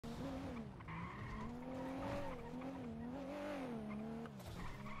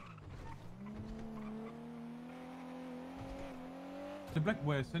The black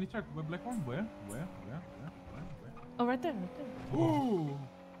where? Sandy check. Where black one? Where? Oh, right there. Ooh.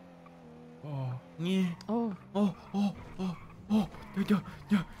 Oh. Yeah. Oh. Oh. Are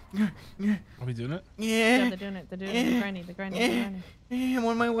we doing it? Yeah, Yeah. they're doing it. They're doing it. The granny. I'm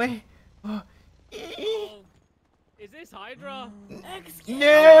on my way. Oh. Is this Hydra?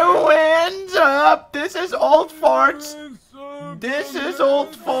 No, hands up! This is old farts. This is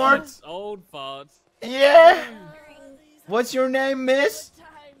old farts. Old farts. Yeah. What's your name, miss?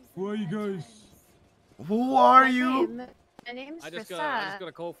 Who are you guys? Who are you? My name's I just Risa. got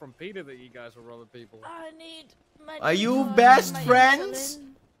a call from Peter that you guys were robbing people. I need my Are you insulin, best my friends?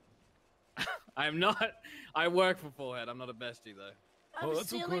 insulin. I'm not. I work for Forehead. I'm not a bestie though. I'm that's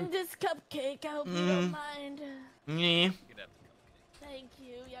stealing okay. this cupcake. I hope you don't mind. Yeah. You can have the Thank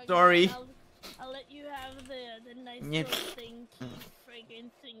you. Young Sorry. man. I'll let you have the nice Yeah. little thing. Friggin'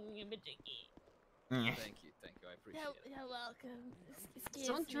 thingy-majiggy. Yeah. Thank you. I appreciate it. You're welcome. Excuse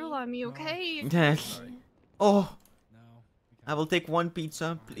Don't me. drool on me, okay? Yes. Sorry. Oh, No. I will take one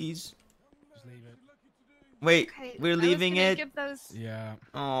pizza, please. Just leave it. Wait, Okay, we're leaving I was it. gonna give those... Yeah.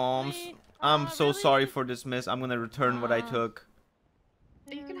 Oh, Wait, I'm so really? sorry for this, miss. I'm gonna return what I took.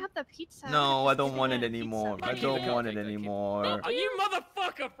 You can have the pizza. No, I don't Just want give it me a anymore. pizza. I don't want it Thank you. anymore. Oh, are you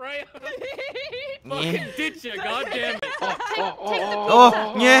motherfucker, Freya? Yeah. Fucking ditch you, goddammit.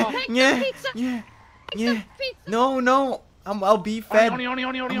 Oh, yeah, Take the yeah, pizza. yeah, Take yeah. the pizza. No, I'll be fed. Oh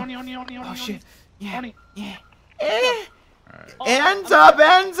Oh shit. Yeah. Yeah. Hands up,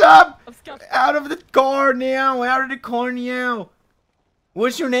 hands up! I've got- Out of the car now, out of the car now.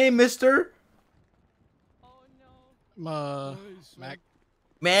 What's your name, mister? Oh no. Mac.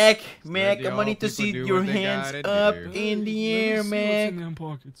 Mac, Let I'm the gonna need to old see people do your what they hands gotta up do. in the air, What's Mac. in them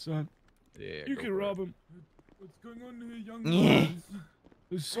pockets, son? Yeah, You go can for rob it. him. What's going on here, young Yeah. man?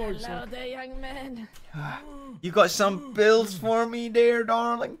 I'm sorry, Hello son. there, young man. You got some pills for me there,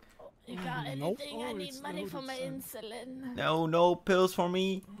 darling? You got Nope. anything? I Oh, need it's money for loaded, my son. insulin. No pills for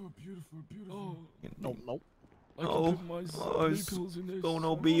me. Oh, beautiful. Nope. I can Oh, put my oh, it's pills in this.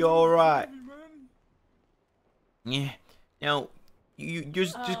 gonna be alright. Heavy, man. Yeah. Now, you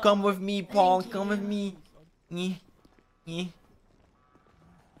just Oh, come with me, Paul. thank Come with you. me. Yeah.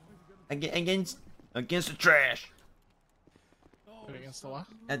 Against the trash. Against the what?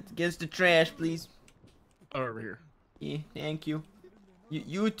 Against the trash, please. Over here. Yeah, thank you.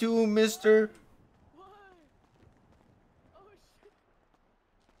 You too, mister.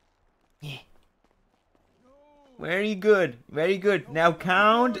 Yeah. Very good. Now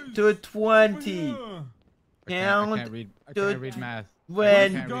count to 20. I Count can't read. I to can't read math. I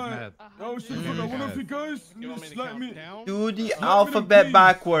when can't read math. Oh shit, hold on. One of you guys, You want me to slap count me. down? do the Slap me alphabet them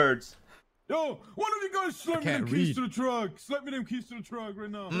backwards. Yo, one of you guys slap me them can't keys read. to the truck. Slap me them keys to the truck right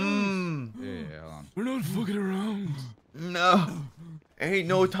now. Yeah, hold on. We're not fucking around. No. Ain't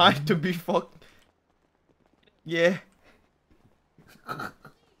no time to be fucked. Yeah.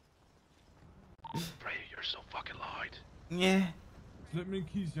 Freya, you're so fucking loud. Yeah. Slap me them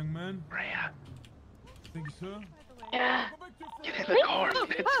keys, young man. Freya, Thank you, sir. Yeah. Go back to your get friend. in the car.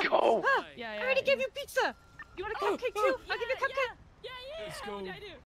 Let's go. I already gave you pizza. You want a cupcake too? I'll give you a cupcake. Yeah. Let's go. I do.